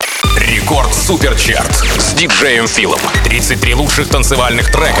Рекорд Суперчарт с диджеем Филом. 33 лучших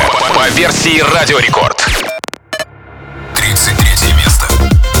танцевальных трека по версии Радио Рекорд. 33 место.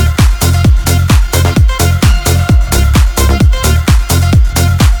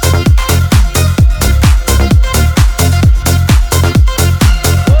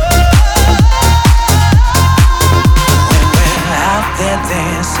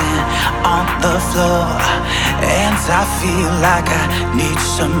 I feel like I need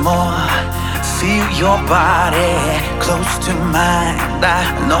some more. Feel your body close to mine. I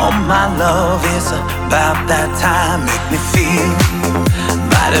know my love is about that time. Make me feel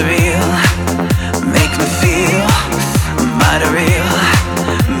mighty real. Make me feel mighty real.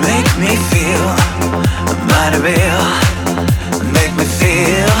 Make me feel mighty real. Make me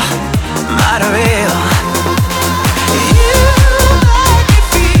feel mighty real.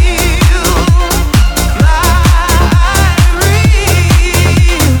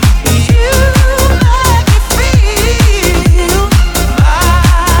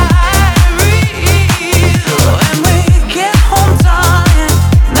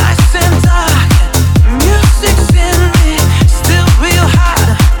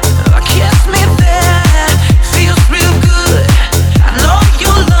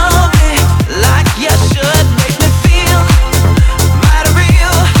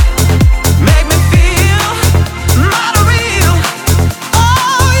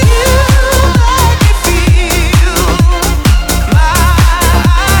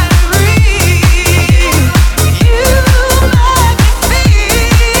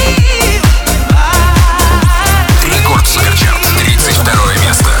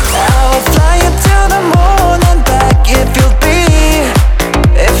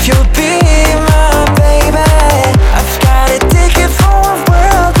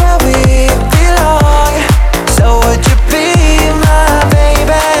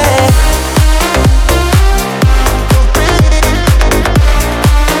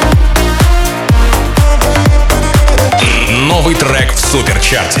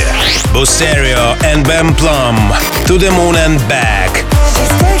 Суперчарте. Boostereo and Plum, To the Moon and Back. She's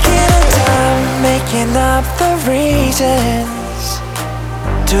taking her time, making up the reasons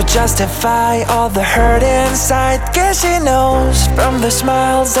to justify all the hurt inside. Guess she knows from the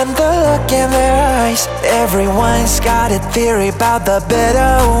smiles and the look in their eyes. Everyone's got a theory about the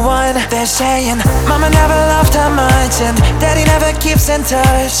better one. They're saying mama never loved her much and daddy never keeps in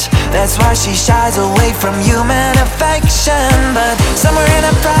touch. That's why she shies away from human affection. But somewhere in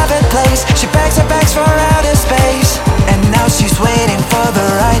a private place, she packs her bags for outer space. And now she's waiting for the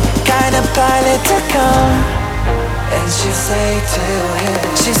right kind of pilot to come. And she'll say to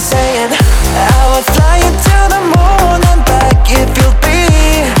him, she's saying, I will fly you to the moon and back if you'll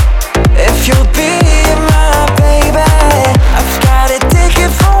be my baby. I've got a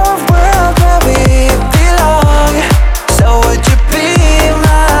ticket for a world where we belong. So would you be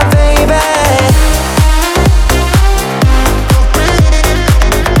my baby?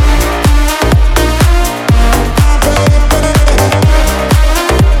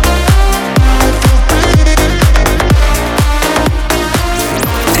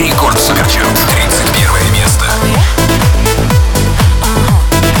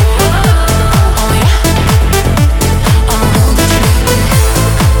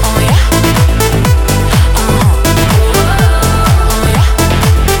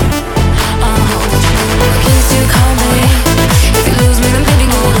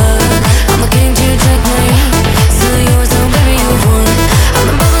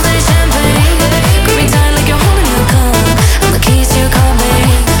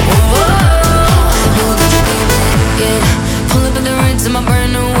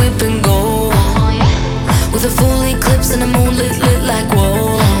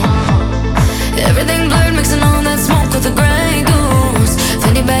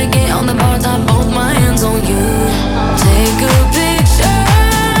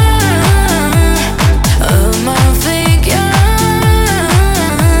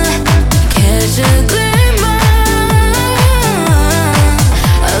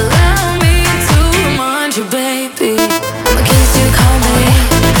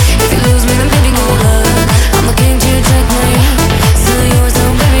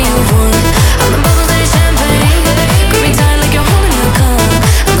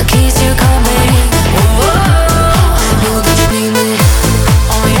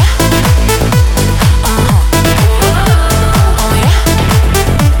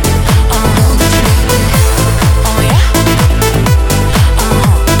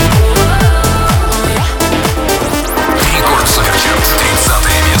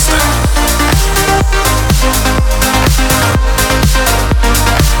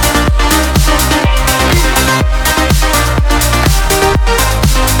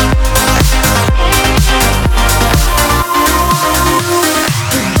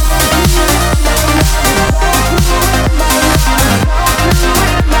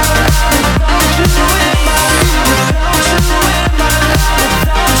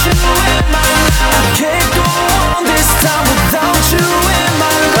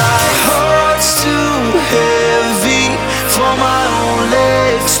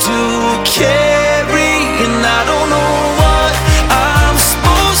 much to carry, and I don't know what I'm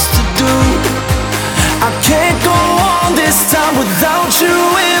supposed to do. I can't go on this time without you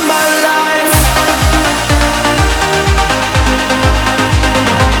in my life.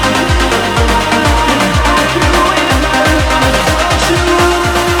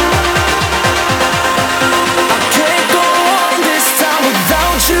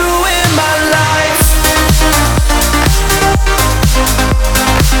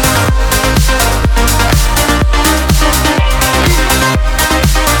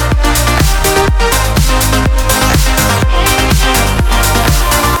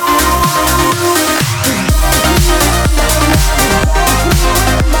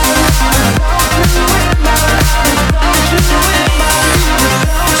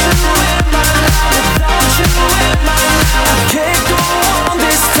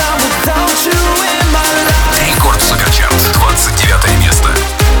 Рекорд Суперчарт, 29 место.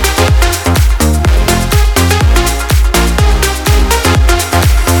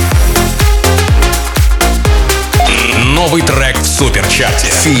 Новый трек в Суперчарте.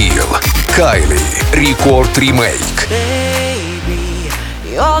 Feel, Kylie, рекорд ремейк. Baby,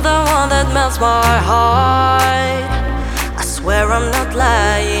 you're the one that melts my heart. I swear I'm not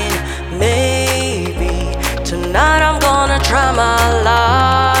lying. Maybe tonight I'm gonna try my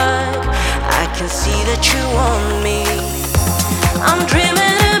luck. I can see that you want me. I'm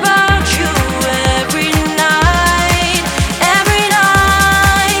dreaming about you every night, every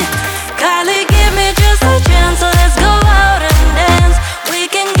night. Kylie, give me just a chance, so let's go out and dance. We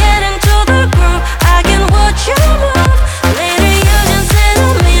can get into the groove, I can watch you move. Later you can sit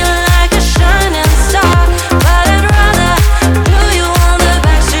on me like a shining star, but I'd rather do you on the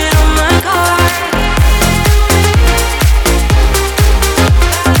backseat of my car.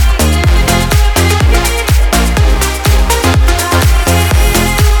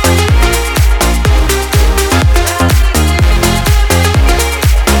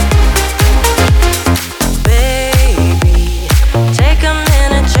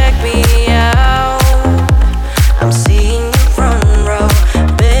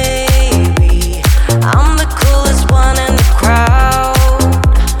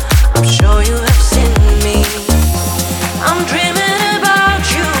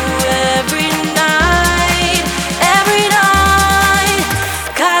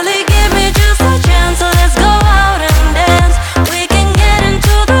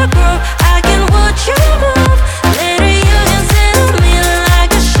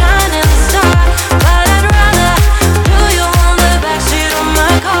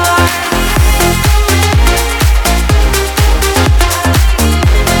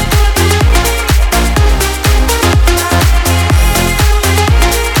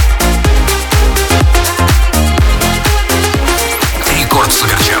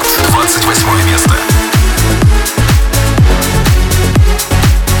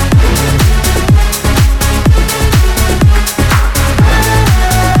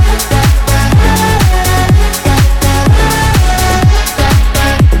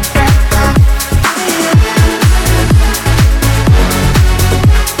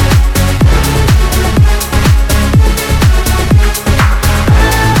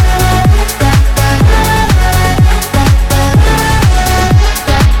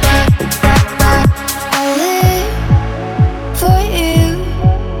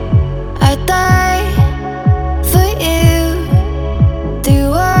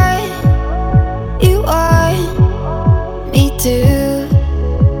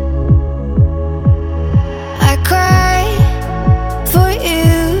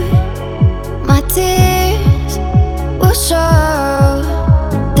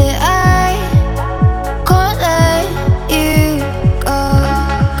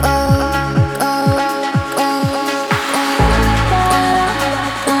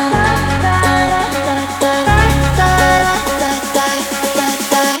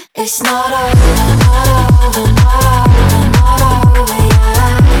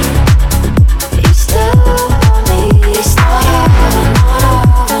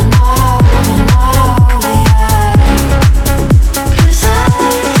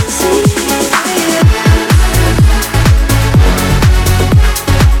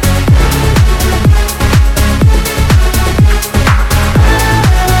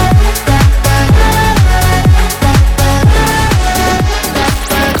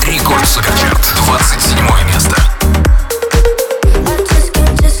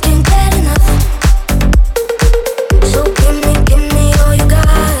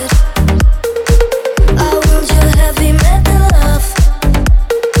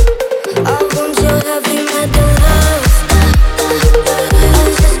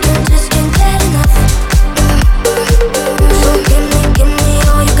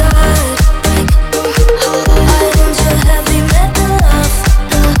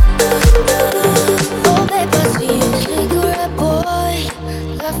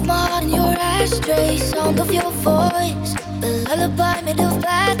 left my heart in your ashtray. Sound of your voice, the lullaby made of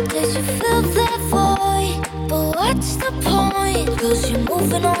blackness. You fill that void, but what's the point? Cause you're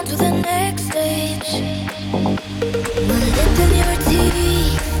moving on to the next stage. My lip in your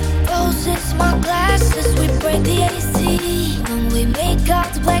teeth, roses, my glasses. We break the AC when we make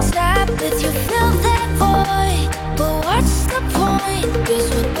out the Black Sabbath. You fill that void, but what's the point? Cause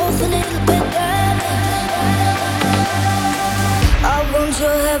we're both a little bit damaged. I want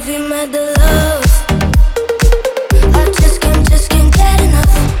your heavy metal love. I just can't get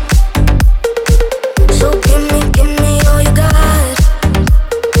enough. So give me all you got.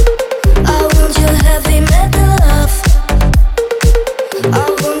 I want your heavy metal love. I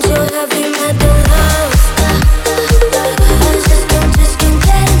want your heavy metal love. I just can't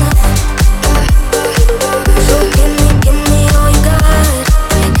get enough. So give me all you got.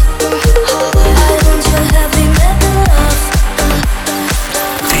 I want your heavy metal love.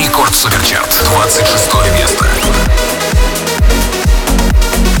 Рекорд Суперчарт, 26 место.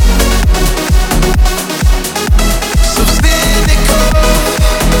 So cynical.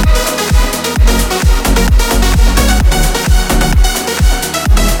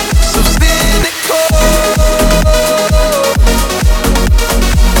 So cynical.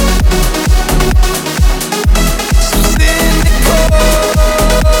 So cynical.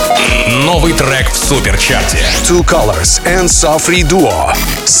 Новый трек в Суперчарте. Twocolors and Safri duo.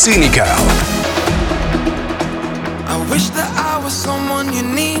 Cynical. I wish that I was someone you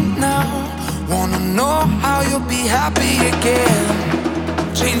need now. Wanna know how you'll be happy again.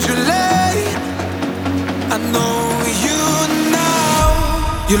 Change your lane, I know you now.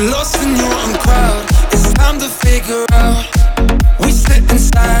 You're lost in your own crowd, it's time to figure out. We sit in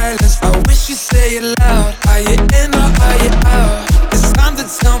silence, I wish you say it loud. Are you in or are you out? It's time to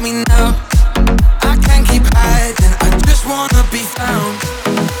tell me now. I can't keep hiding, I just wanna be found.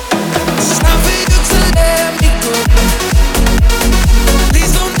 It's time for you to let me go.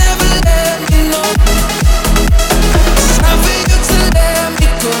 Please don't ever let me know. It's time for you to let me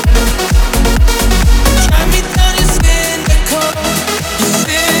go. Drive me down, you're cynical. You're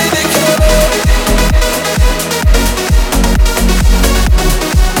cynical.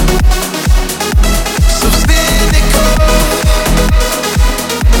 So cynical.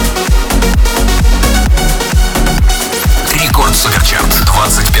 Рекорд Суперчарт,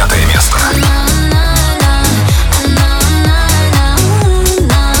 25 место.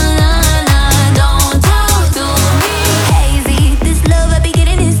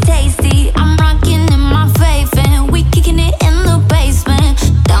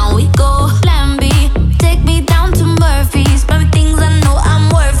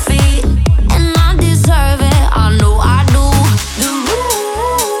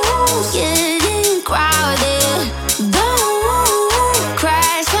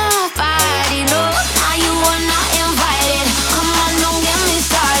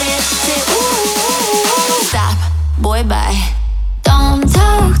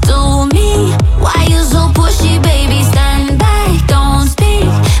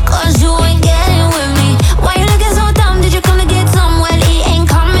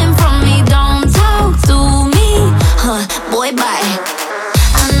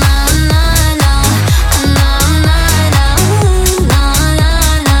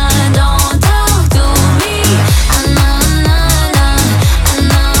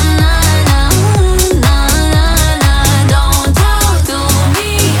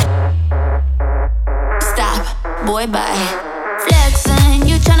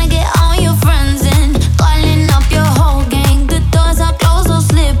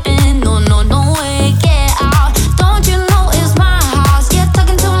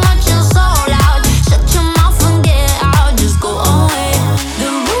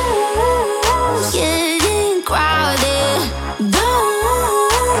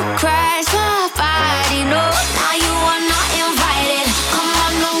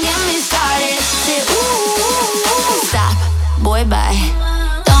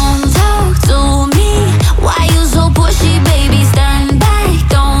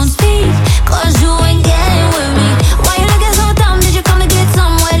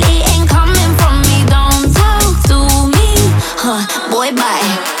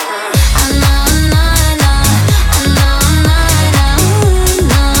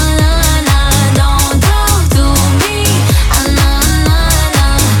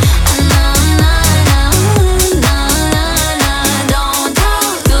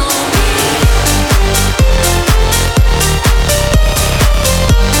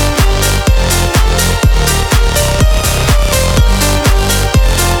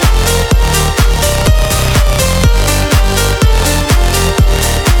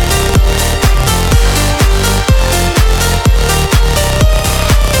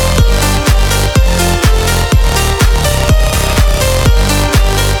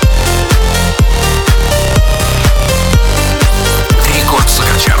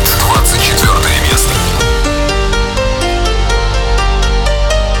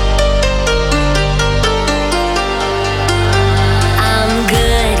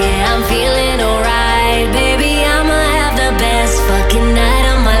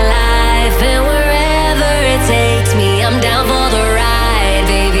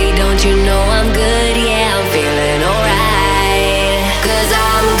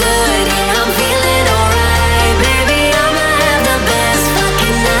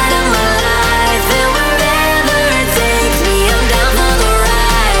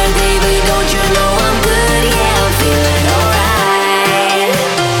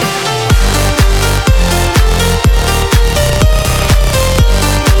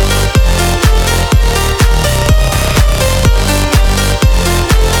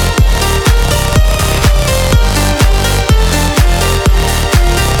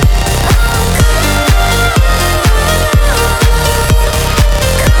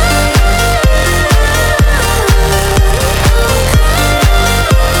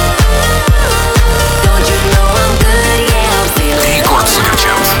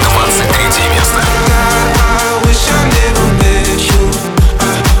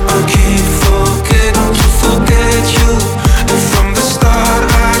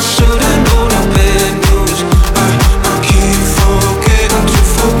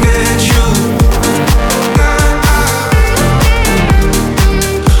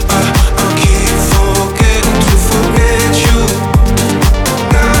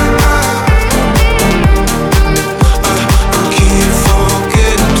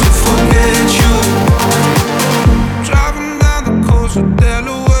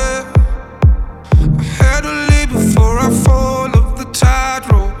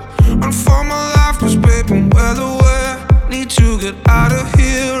 get out of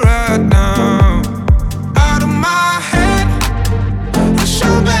here right now. Out of my head, 'cause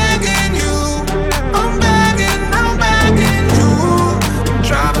I'm begging you. I'm begging you. I'm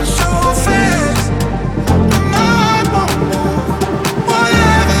driving so fast, and my heart won't move.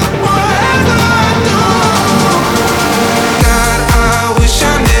 Whatever I do. God, I wish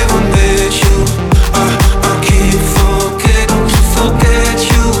I never met you. I can't forget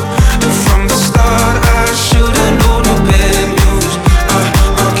you. And from the start, I should've known the bad news.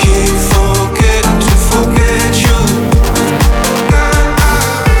 I can't forget you. God, I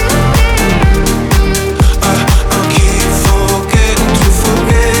can't forget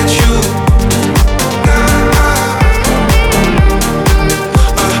you. God, I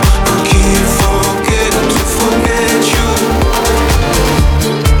can't forget you.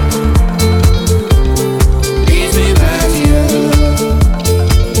 Leads me back to you.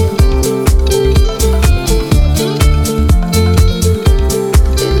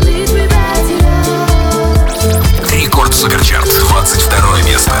 Leads me back to you. Рекорд Суперчарт, 22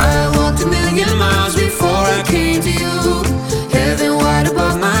 место. I walked a million miles before I came to you. Heaven wide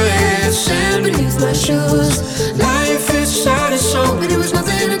above my head, sand beneath my shoes. Life is sad and so, but it was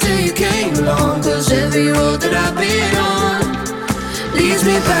nothing until you came along. 'Cause every road that I've been on leads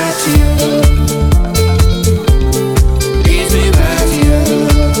me back to you. Leads me back to you.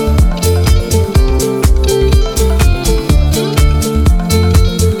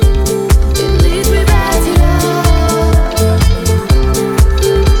 Leads me back to you.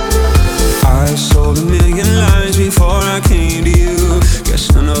 I sold a million lies before I came to you. Guess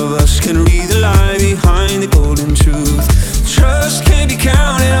none of us can read the lie behind the golden truth. Trust can't be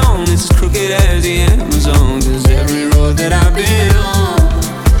counted on, it's as crooked as the Amazon. 'Cause every road that I've been on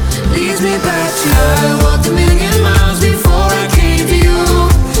leads me back to you. I walked a million miles before I came to you.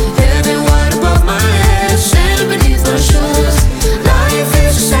 Heaven wide above my head, sand beneath my shoes. Life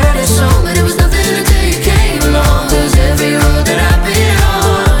is a saddest song, but it was nothing until you came along. 'Cause every road that I've been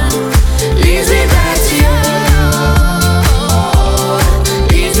on leads me back to you.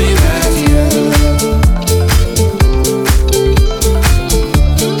 Leads me back to you.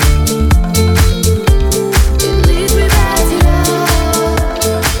 Leads me back to you.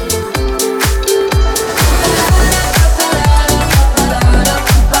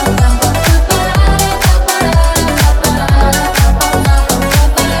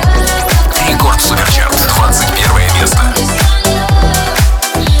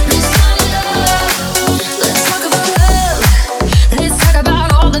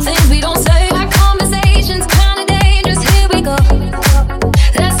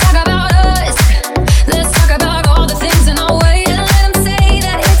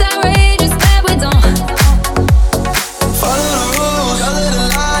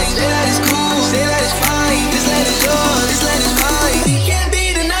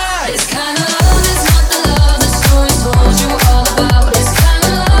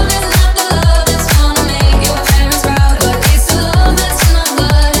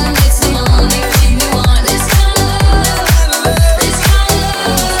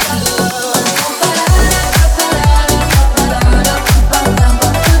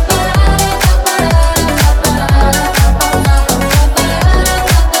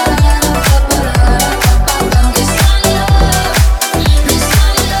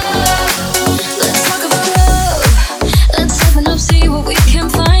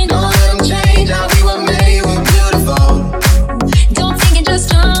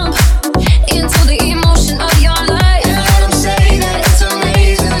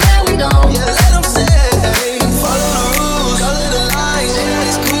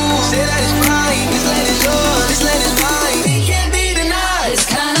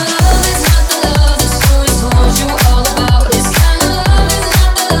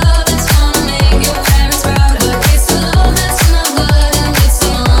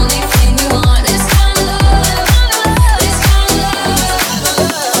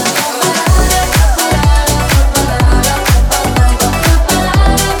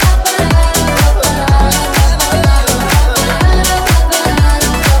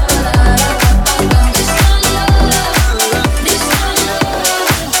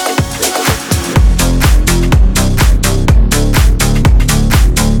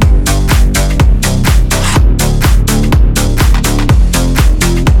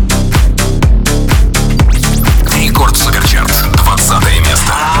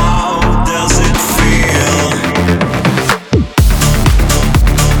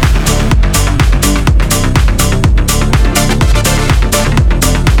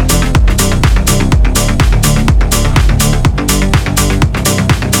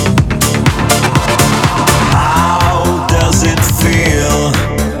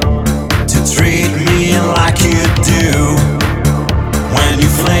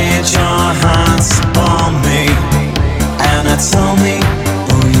 laid your hands on me, and it told me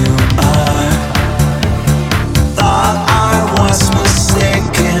who you are. Thought I was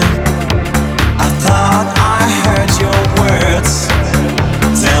mistaken, I thought I heard your words.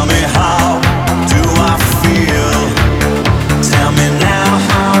 Tell me, how do I feel? Tell me now,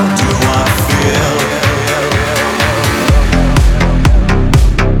 how do I feel?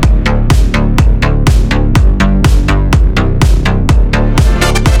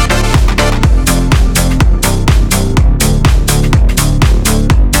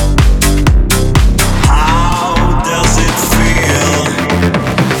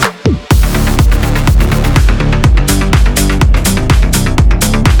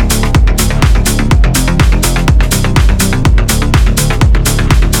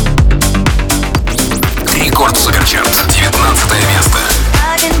 Рекорд Суперчарт, 19 место.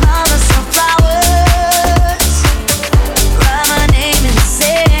 I can buy myself flowers, write my name in the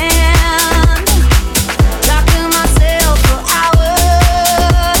sand, talk to myself for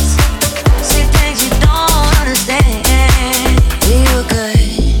hours, say things you don't understand. We were good,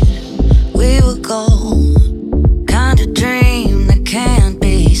 we were gold, kind of dream that can't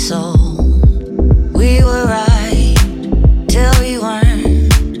be sold. We were right till we weren't,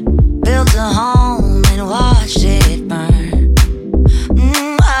 built a home and watched it burn.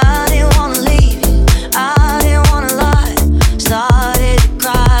 I didn't wanna leave you, I didn't wanna lie. Started to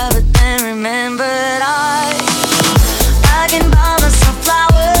cry, but then remembered I can buy myself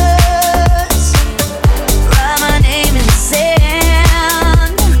flowers, write my name in the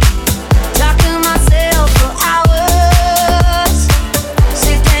sand, talk to myself for hours,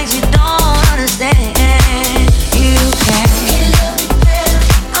 say things you don't understand. You can love me better,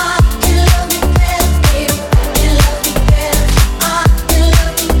 I can love me better, baby. Can love me better, I can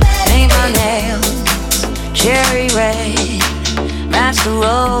love me better. Paint my nails cherry red, match the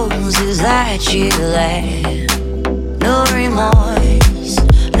roses that you left. No remorse,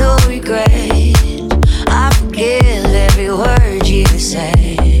 no regret, I forgive every word you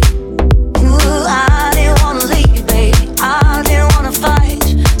said. Ooh, I didn't wanna leave, baby, I didn't wanna fight.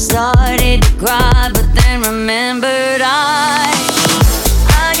 Started to cry, but then remembered I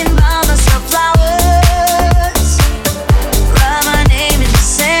can buy myself flowers, write my name in the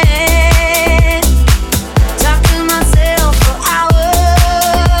sand, talk to myself for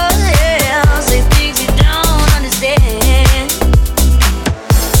hours, yeah, say things you don't understand.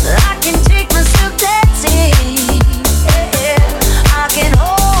 I can take myself dancing, yeah, I can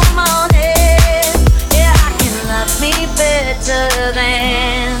hold my own head, yeah, I can love me better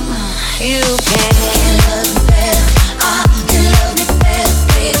than you can. Love me better, I can love me better,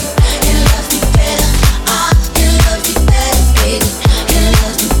 baby. Can love me better, I can love me better, baby. Can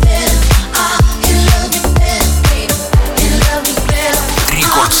love me better, I can love me better, baby. Can love me better.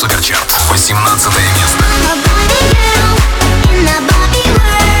 Рекорд Суперчарт, 18 место. I'm a Barbie girl in the Barbie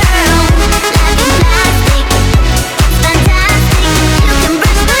world. Life is plastic, fantastic. You can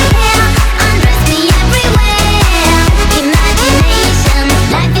brush my hair, undress me everywhere. Imagination,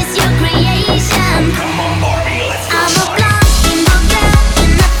 life is your creation. I'm a Plum girl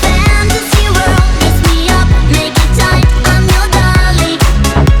in a fantasy world. Dress me up, make it tight, I'm your darling.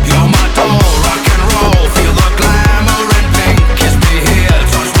 You're my doll, rock and roll, feel the glamour and pink. Kiss me here,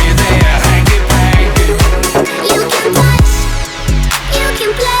 touch me there, hanky panky. You can touch, you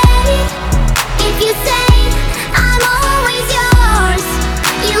can play. If you say I'm always yours,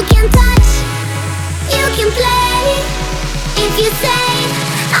 you can touch, you can play. If you say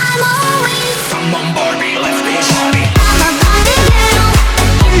I'm always, Come on Barbie, let's go party. I'm a Barbie girl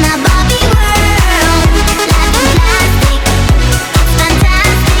in the Barbie world. Life is plastic,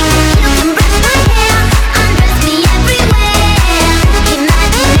 fantastic. You can brush my hair, undress me everywhere.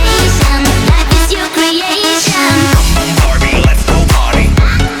 Imagination, life is your creation. Come on Barbie, let's go party.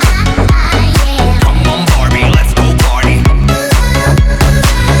 Yeah. Come on Barbie, let's go party. Come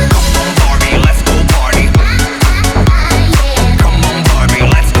on Barbie, let's go party. Come on Barbie,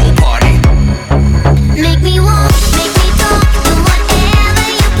 let's go party. Make me walk, make me talk, do whatever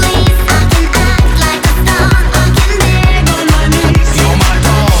you please. I can act like a star, I can beg on my knees. You're my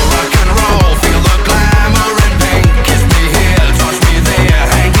doll, rock and roll, feel the glamour and pink. Kiss me here, touch me there,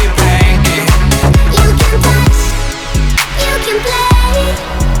 hanky panky. You can touch, you can play.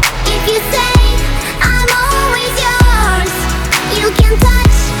 If you say I'm always yours, you can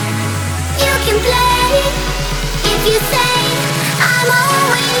touch, you can play. If you say I'm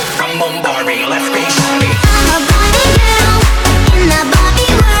always, Come on Barbie, let's go party. I'm a Barbie girl in the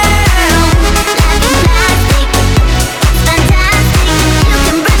Barbie world. Life is plastic, fantastic. You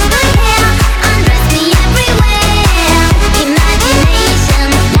can brush my hair, undress me everywhere. Imagination,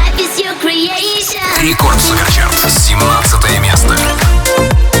 life Рекорд Superchart, 17 место.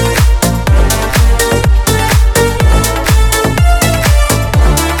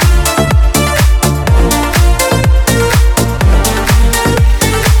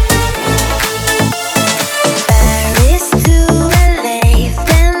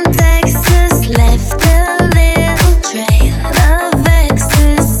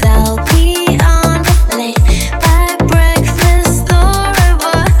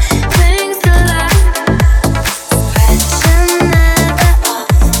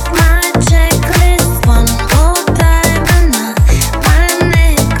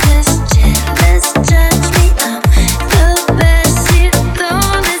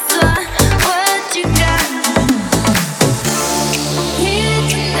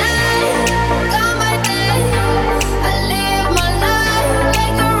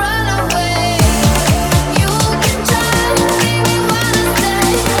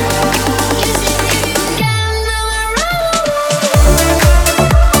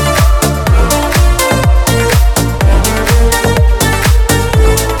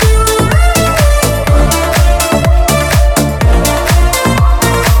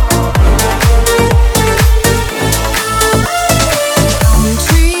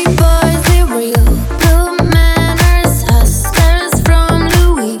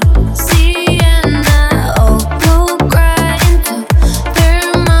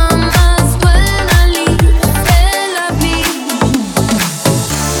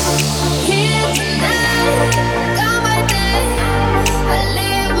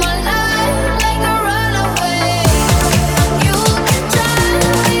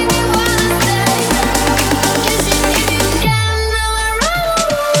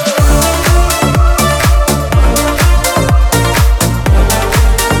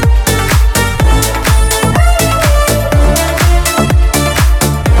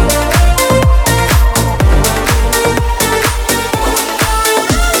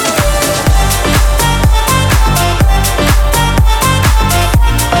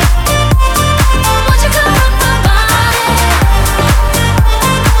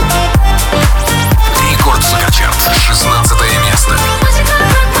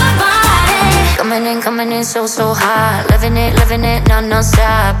 So hot, living it,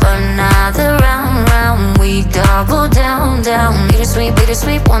 non-stop. Another round, we double down.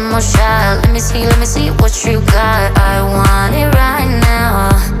 Bittersweet, one more shot. Let me see what you got. I want it right now,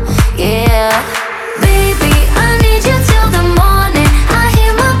 yeah. Baby, I need you till the morning. I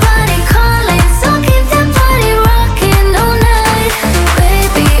hear my body calling, so keep that body rocking all night.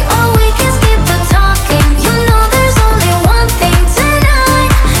 Baby, all we can skip the talking. You know there's only one thing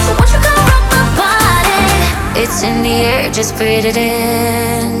tonight, so won't you come rock my body? It's in the air, just breathe it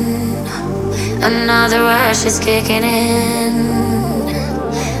in. Another rush is kicking in.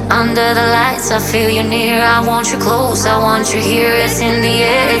 Under the lights, I feel you near. I want you close, I want you here. It's in the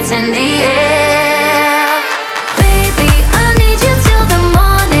air, it's in the air. Baby, I need you till the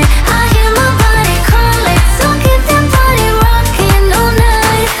morning. I hear my body calling, so keep that body rocking all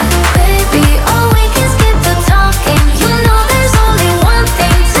night. Baby, all we can skip the talking. You know there's only one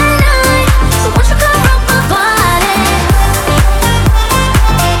thing tonight, so won't you come rock my body?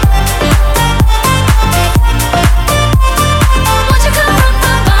 Won't you come rock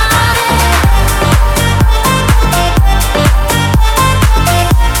my body?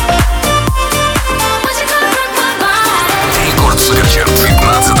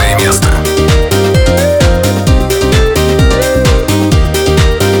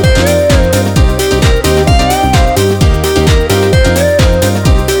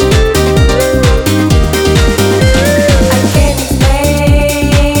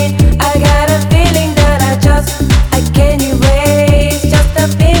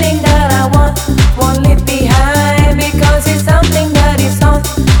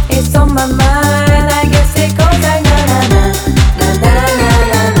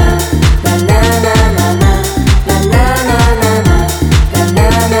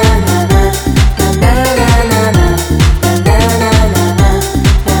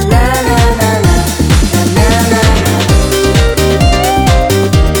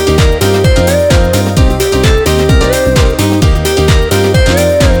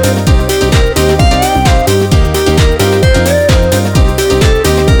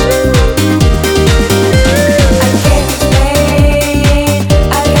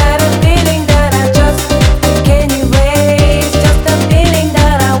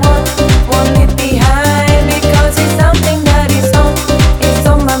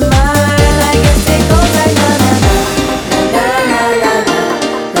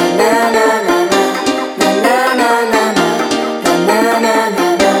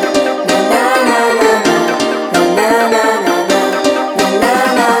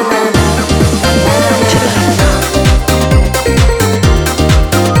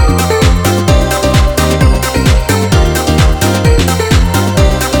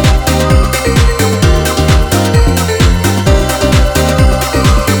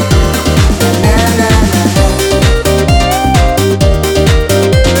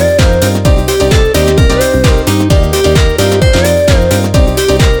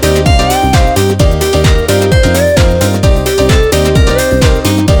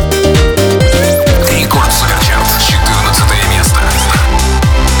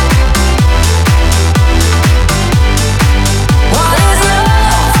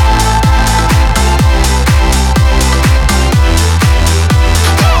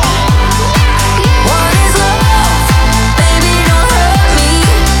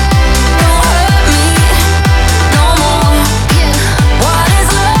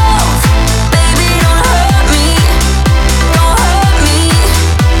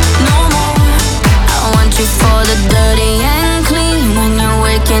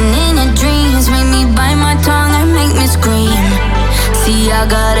 See, I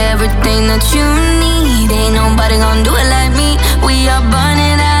got everything that you need. Ain't nobody gonna do it like me. We are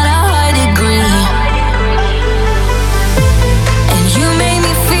burning at a high degree. And you make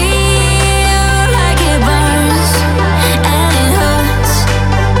me feel like it burns and it hurts.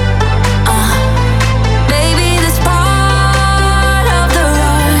 Baby, this part of the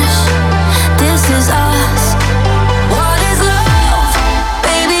rush. This is us. What is love?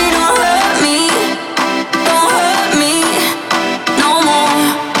 Baby, don't hurt me. Don't hurt me no more.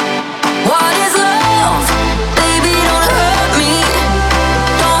 What is love? Baby, don't hurt me.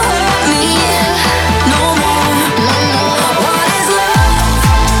 Don't hurt me no more. What is love?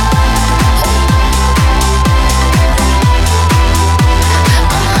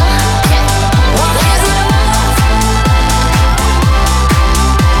 What is love?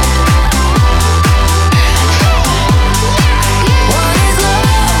 What is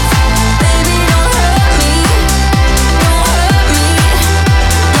love? Baby, don't hurt me. Don't hurt me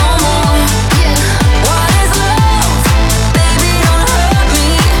no more. What is love? Baby, don't hurt me.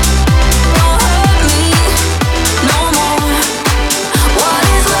 Don't hurt me no more. What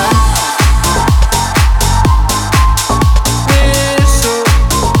is love?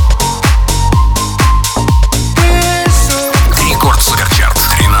 Рекорд Суперчарт,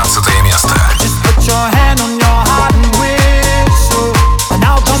 13 место. Put your hand on your heart and whistle, and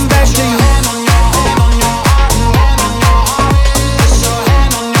I'll come back to you.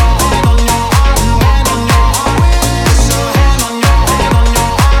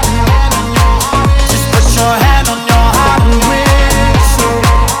 Just put your hand on your heart and whistle.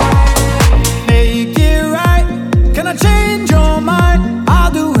 Make it right. Can I change your mind?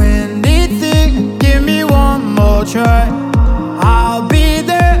 I'll do anything. Give me one more try. I'll be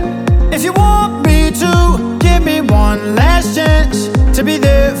there if you want me to. Give me one last chance to be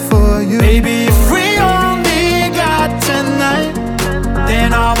there for you. Baby, if we only got tonight,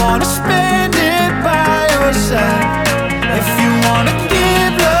 then I wanna spend it by your side. If you wanna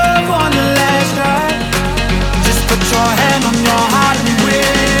give love on the last try, just put your hand on your heart and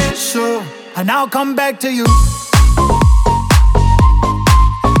whistle, and I'll come back to you.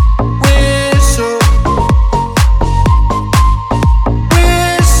 Whistle.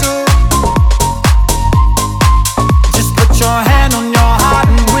 Whistle. Just put your hand on your heart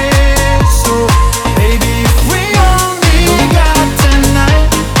and whistle. Baby, if we only got tonight,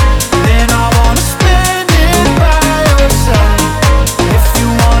 then I wanna spend it by your side. If you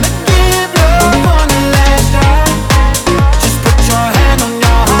wanna give love on the last try, just put your hand on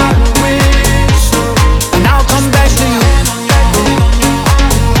your heart and whistle, and I'll come back to you.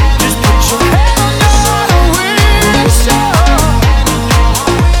 Just put your hand on your heart and whistle.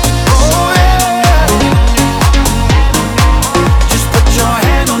 Oh yeah. Just put your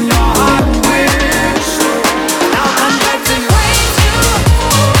hand on your heart and whistle, and I'll come back to you.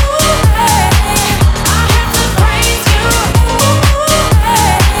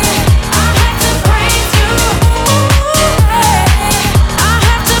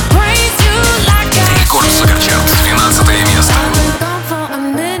 Рекорд Суперчарт, 13 место. Been gone for a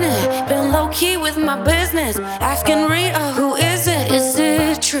minute, been low key with my business. Asking Rita, who is it? Is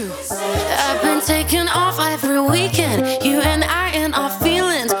it true? I've been taking off every weekend, you and I and our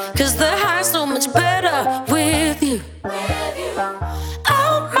feelings, 'cause the high's so much better with you.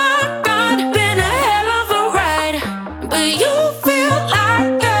 Oh my God, been a hell of a ride, but you feel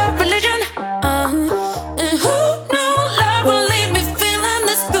like a religion. And who knew love will leave me feeling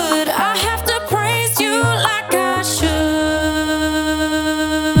this good? I have to praise you like I should.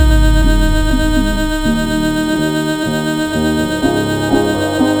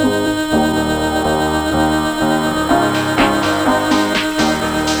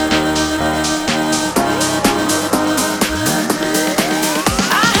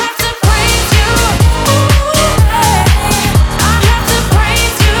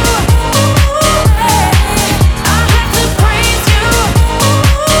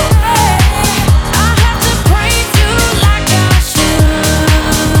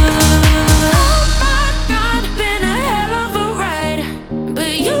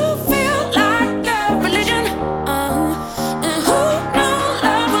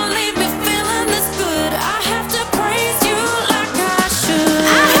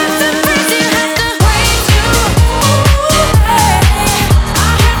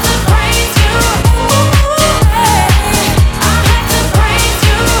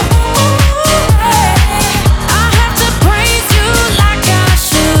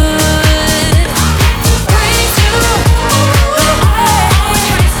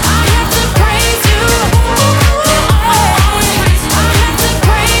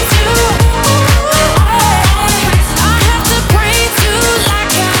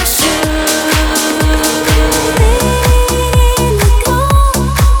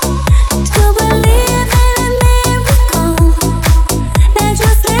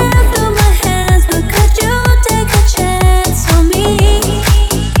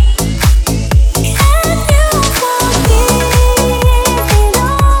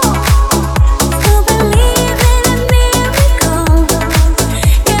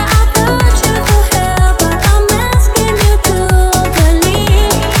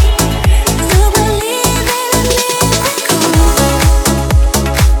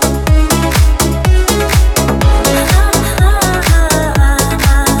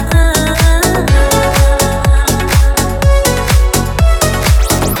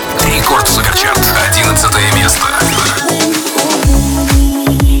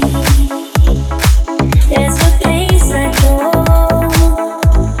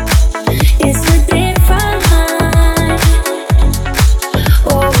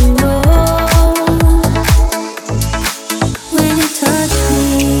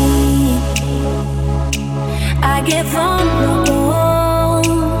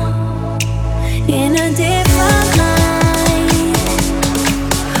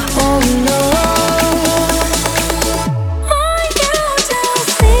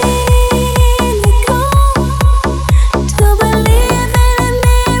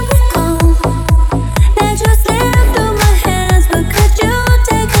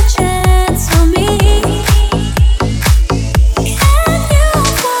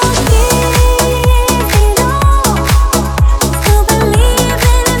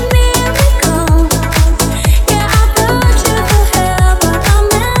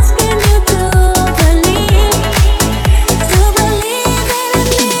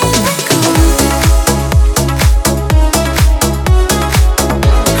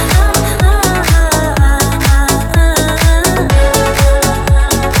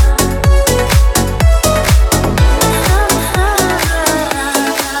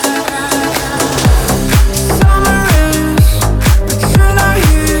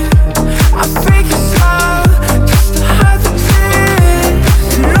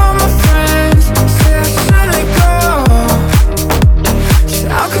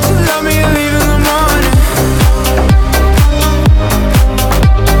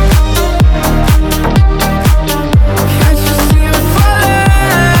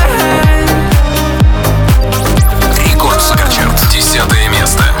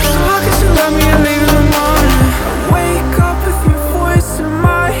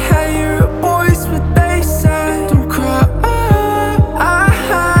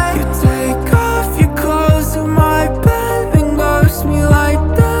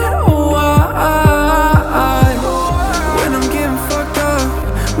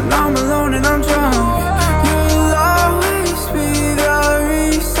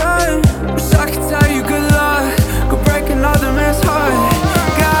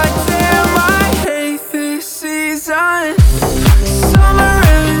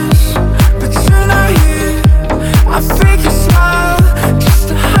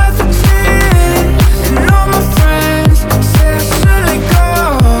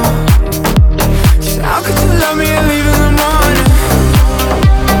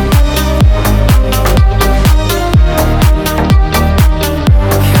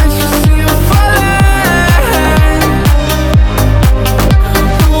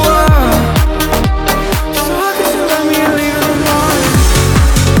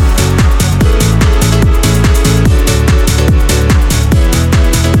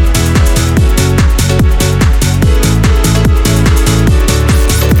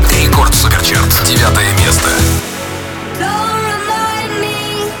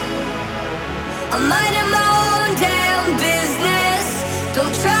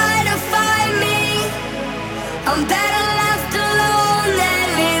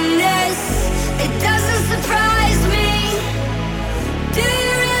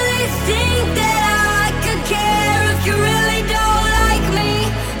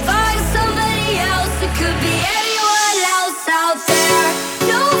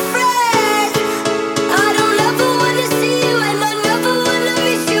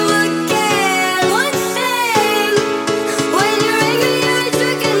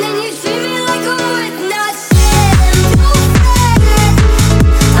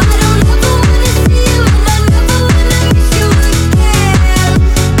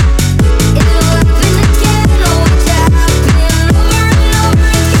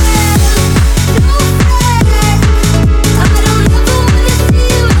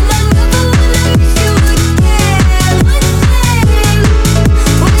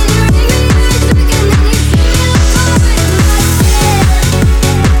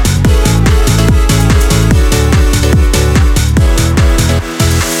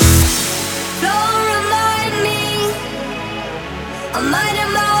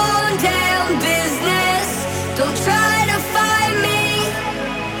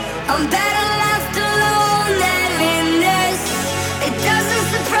 I'm better left alone than in this. It doesn't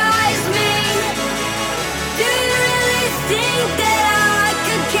surprise me. Do you really think that I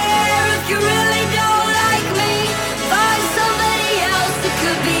could care if you really don't like me? Find somebody else, it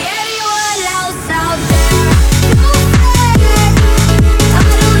could be anyone else out there. No fair. I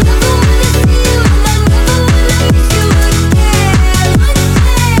don't ever wanna see you, and I never wanna miss you again. One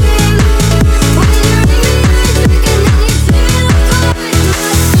thing, when you ring me, you're drinking and you say I'm going to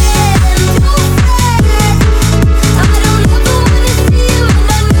my sin. No fair. I don't ever wanna see you, and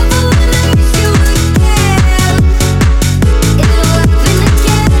I never wanna miss you again. It'll happen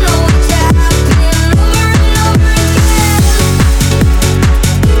again, oh watch it happen over and over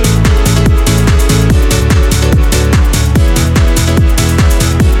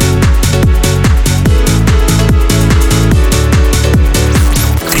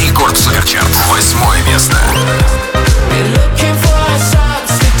Рекорд Суперчарт. 8 место. Been looking for a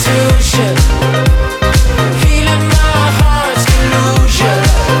substitution, healing my heart's illusion.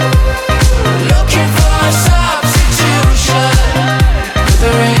 Looking for a substitution, but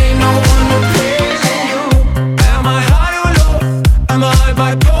there ain't no one replacing you. Am I high or low? Am I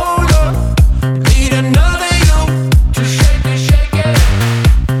bipolar? Need another you to shake it, shake it.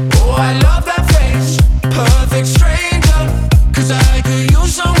 Oh, I love that face, perfect stranger. 'Cause I could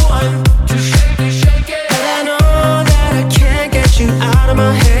use someone to shake it, shake it. And I know that I can't get you out of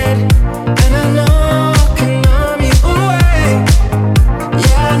my head. And I know I can numb you away.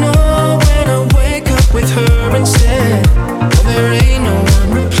 Yeah, I know when I wake up with her instead. But there ain't no one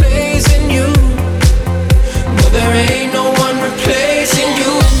replacing you. But there ain't no one replacing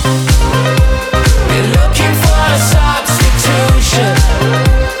you.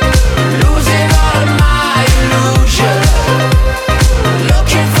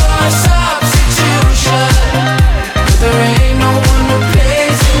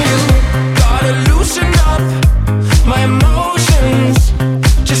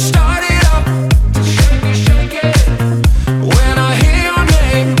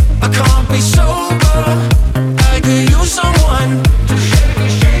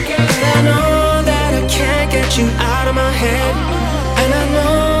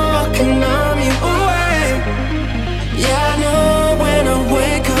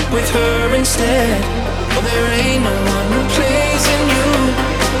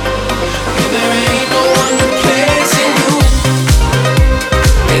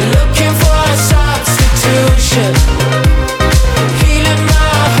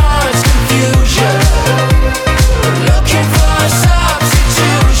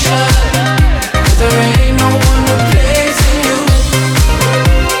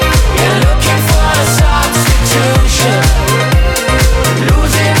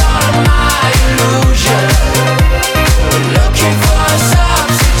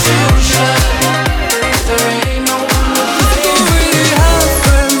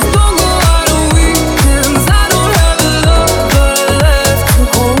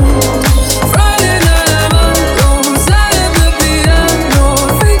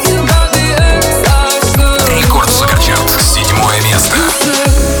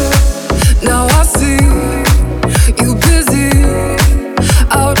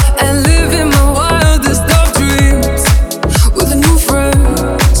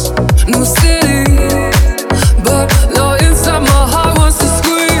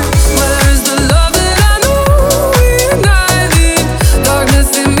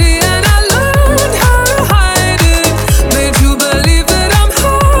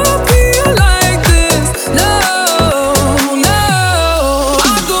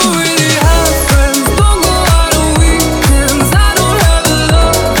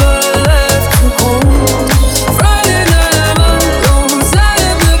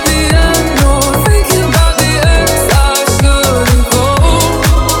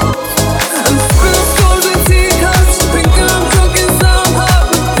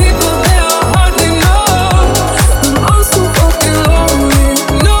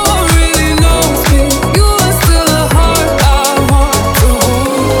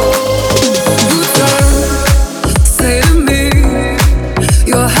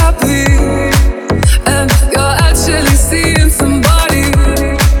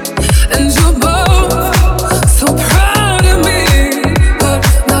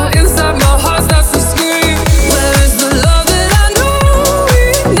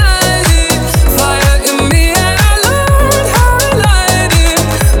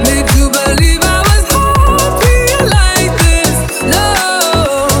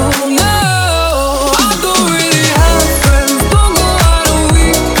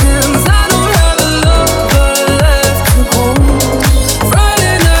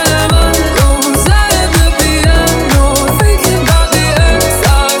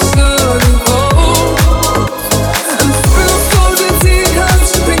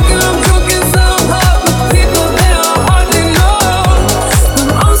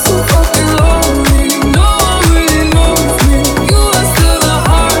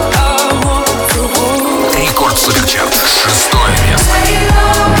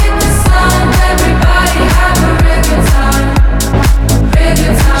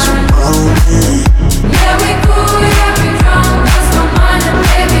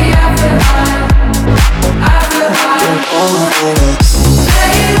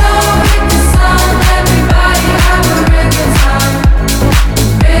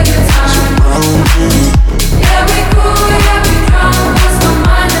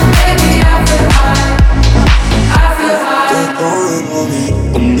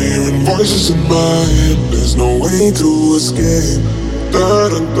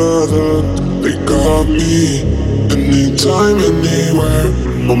 They got me anytime, anywhere.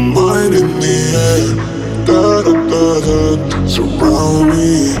 My mind in the air. Surround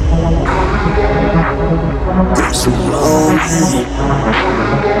me. They surround me.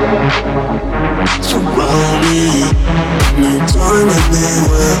 Surround me. Anytime,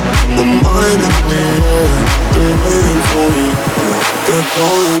 anywhere. My mind in the air. They're waiting for me. They're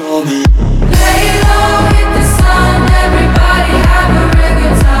calling on me. Lay low, hit the sun. Everybody have a real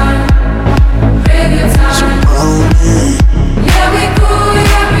good time. Real good time. Surround me. Yeah, we cool,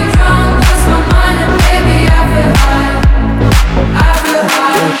 yeah, we drunk. Lost my mind and baby, I feel high. I feel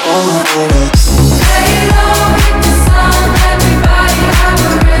high. They're calling on me. Lay low, hit the sun. Everybody have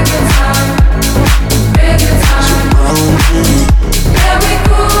a real good time. Real good time. Surround me. Yeah, we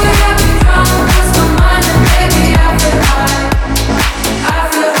cool, yeah, we drunk. Lost my mind and baby, I feel high. I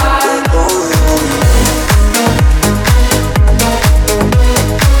feel high. They're calling on me.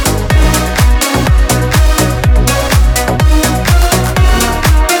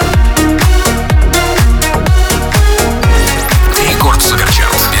 Рекорд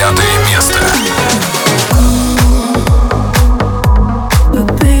Суперчарт. 5-е место. But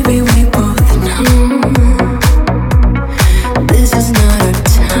baby, we both know this is not our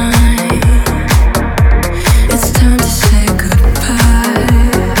time. It's time to say goodbye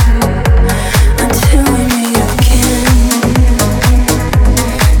until we meet again.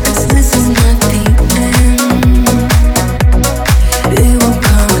 'Cause this is not the end. It will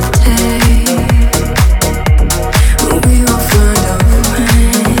come a day when we will find a way.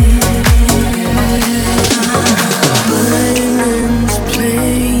 Violins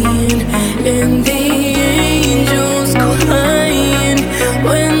playing and the angels crying.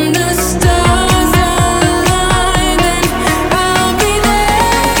 When the stars align, then I'll be there.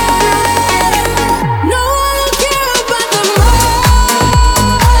 No, I don't care about the moon.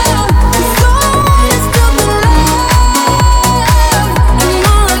 It's all is still the love, and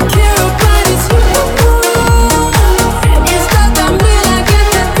all I care about is you. It's stuck on me like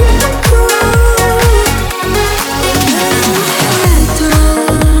it's a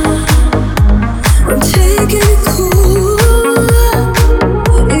I'm taking it cool.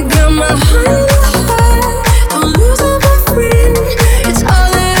 You got my heart high. Don't lose all my friend. It's all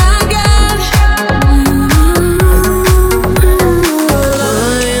that I got.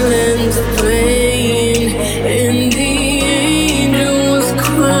 Violins playing and the angels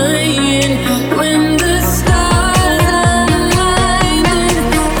crying. When the stars align, then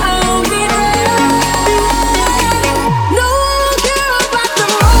I'll be there. No, I don't care about the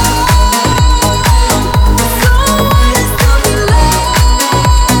someone is still be loved,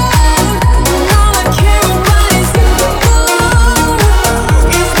 and all I care about is you.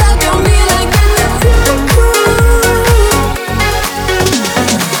 It's stuck on me like it's a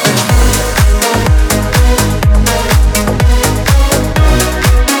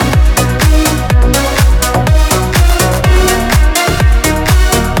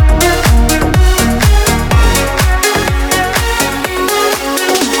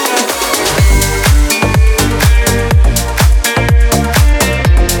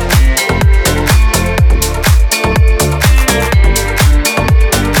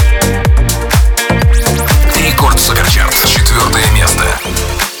Рекорд Суперчарт. 4-е место.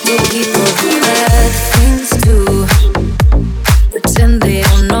 People do bad things too. Pretend they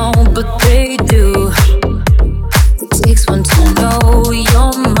don't know, but they do. It takes one to know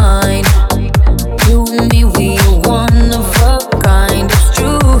your mind. You and me, we are one of a kind. It's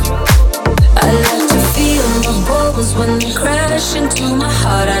true. I like to feel my bubbles when they crash into my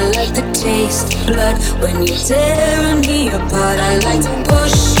heart. I like the taste of blood when you're tearing me apart. I like to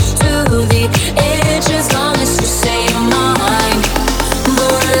push to the edge as long as you say you're mine.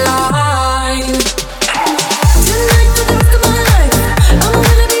 Borderline. Tonight for the rest of my life, I'm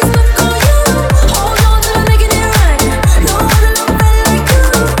gonna be stuck on you. Hold on till I'm making it right. No one to love better like you.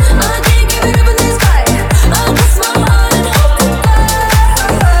 I can't give it up in this fight. I'll kiss my heart and hope to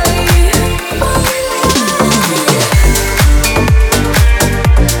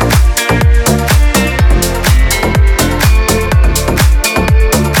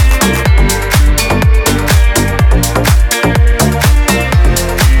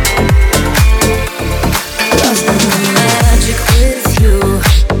lost in the magic with you.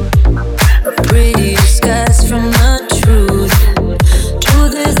 A pretty disguise from the truth.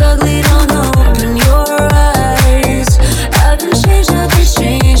 Truth is ugly, don't open your eyes. I've been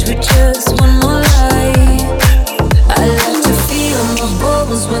changed with just one more lie. I like to feel my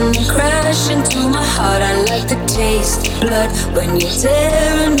bubbles when they crash into my heart. I like the taste of blood when you're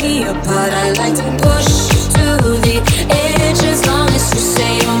tearing me apart. I like to push to the edge as long as you say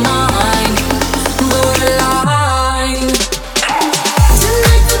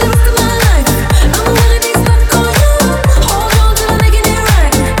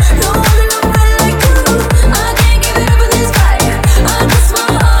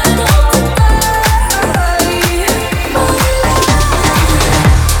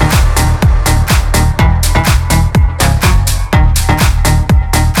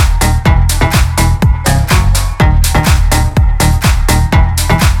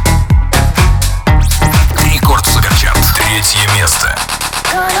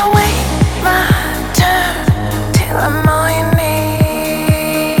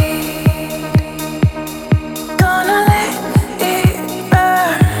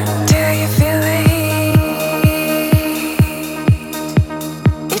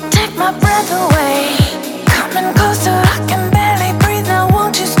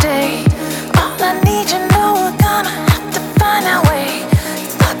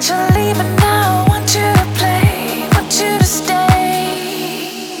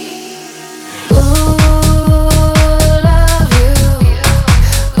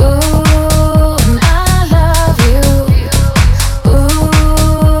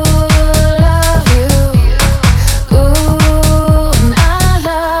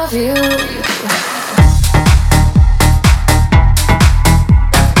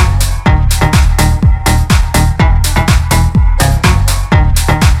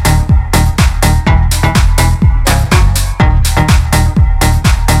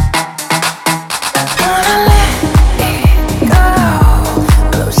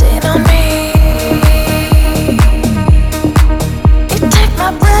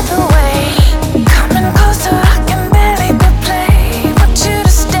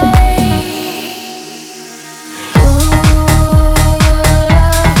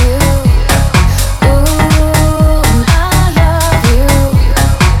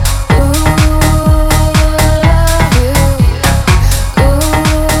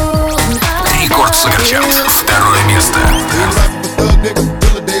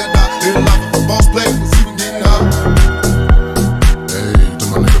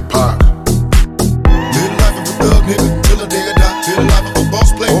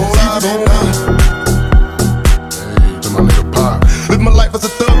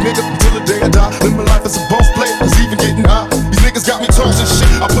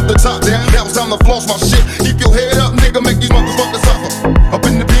the top down. Now it's time to floss my shit. Keep your head up, nigga, make these motherfuckers suffer. Up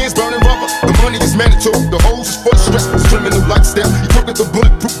in the bins, burning rubber. The money is mandatory, the hoes is for the stress. It's criminal lifestyle. You crooked the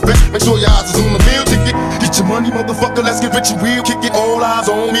bulletproof vest. Make sure your eyes is on the meal ticket. Get your money, motherfucker, let's get rich and real. Kick it, all eyes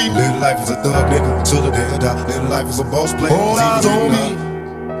on me. Little life is a thug, nigga, till the day I die. Little life is a boss player. All eyes on me.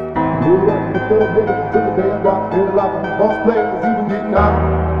 Little life is a thug, nigga, till the day I die. Little life is a boss player, it's even getting hot.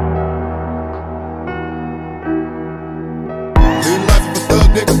 Little life is a thug,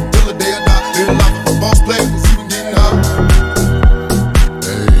 nigga, till the day I die. Little life is a boss player, it's even getting hot.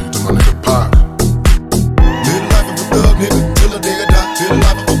 Hey, to my nigga Pop. Little life is a thug, nigga, till the day I die. Little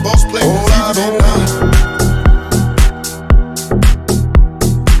life is a boss player, it's even getting hot.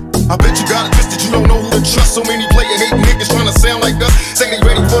 I bet you got it twisted, you don't know who to trust. So many player hating niggas trying to sound like us. Say they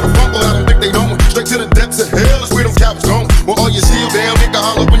ready for the funk, but I don't think they know. Straight to the depths of hell is where them cowards going. Well, all you still down, nigga,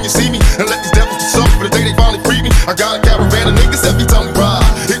 holler when you see me. And let these devils be sunk for the day they finally free me. I got a caravan of niggas every time we ride.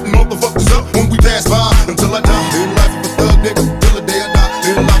 Hitting motherfuckers up when we pass by. Until I die. Little life of a thug, nigga, till the day I die.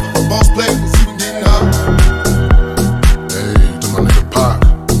 Little life of a boss player, it's even getting hot. Hey, to my nigga Pop.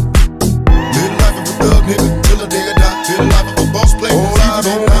 Little life of a thug, nigga, till the day I die. Little life of a boss player, it's even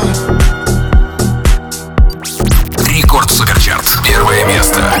getting hot. Рекорд Суперчарт. Первое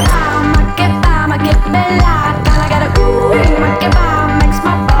место.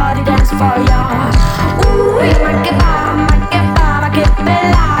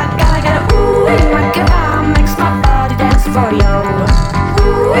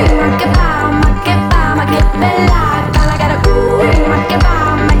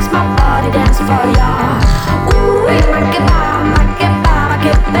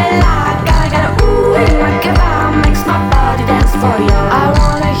 I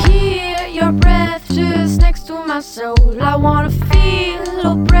wanna hear your breath just next to my soul. I wanna feel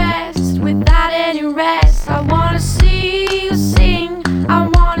oppressed without any rest. I wanna see you sing, I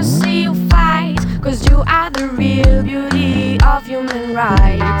wanna see you fight. Cause you are the real beauty of human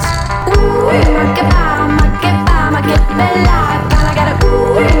rights. Ooh, ma che bella. Gotta get a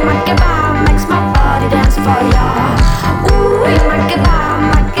ooh, ma makes my body dance for ya. Ooh, ma che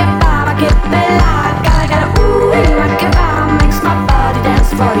bella. Gotta get a ooh, ma makes my body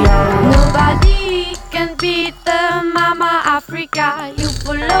dance for ya. Nobody can beat the Mama Africa. You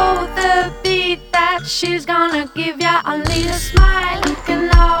follow the beat that she's gonna give ya. Only a smile can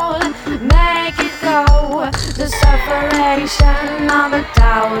all make it go. The separation of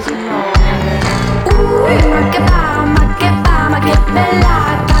 1,000 more. Ooh, ma che bella.